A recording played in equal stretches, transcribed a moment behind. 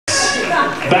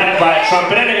backed by a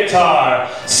trumpet and a guitar.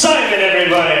 Simon,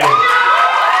 everybody!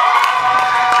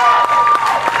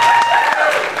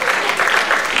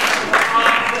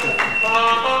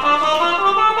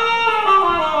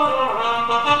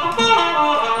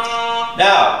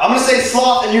 Now, I'm gonna say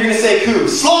sloth and you're gonna say coo.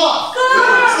 Sloth! Coo!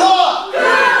 Sloth! Coo!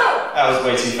 That was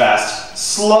way too fast.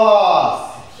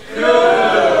 Sloth! Coo!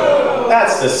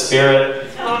 That's the spirit.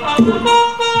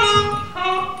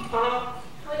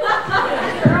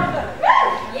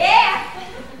 Yeah!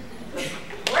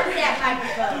 Where's that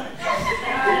microphone?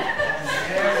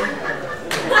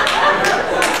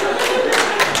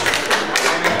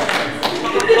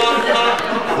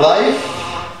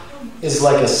 Life is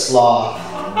like a sloth.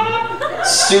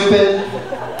 Stupid,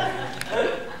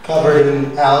 covered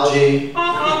in algae.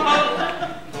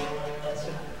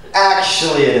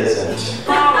 Actually, it isn't.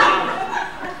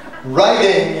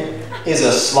 Writing is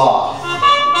a sloth.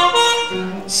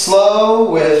 Slow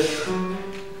with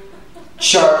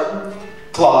sharp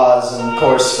claws and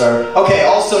coarse fur. Okay,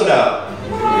 also no.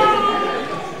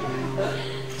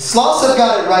 Sloths have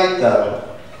got it right though.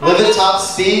 Live at top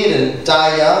speed and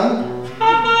die young.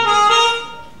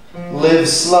 Live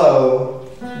slow,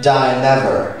 die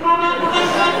never.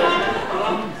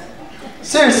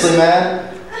 Seriously, man.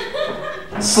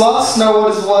 Sloths know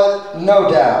what is what, no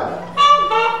doubt.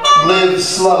 Live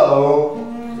slow,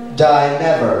 die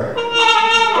never.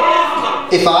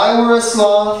 If I were a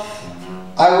sloth,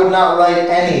 I would not write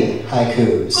any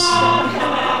haikus.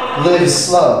 Live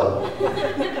slow,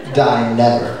 die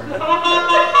never.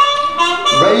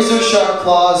 Razor sharp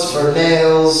claws for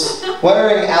nails,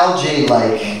 wearing algae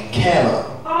like camo.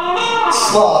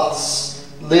 Sloths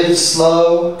live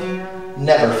slow,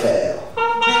 never fail.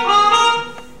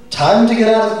 Time to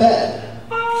get out of bed.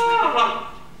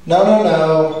 No, no,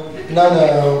 no, no,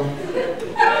 no,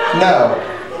 no.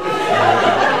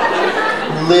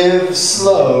 Live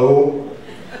slow,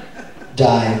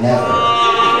 die never.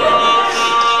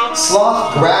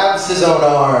 Sloth grabs his own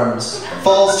arms,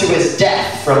 falls to his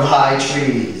death from high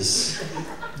trees.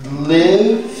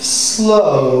 Live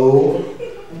slow,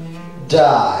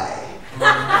 die.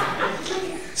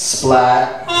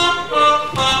 Splat.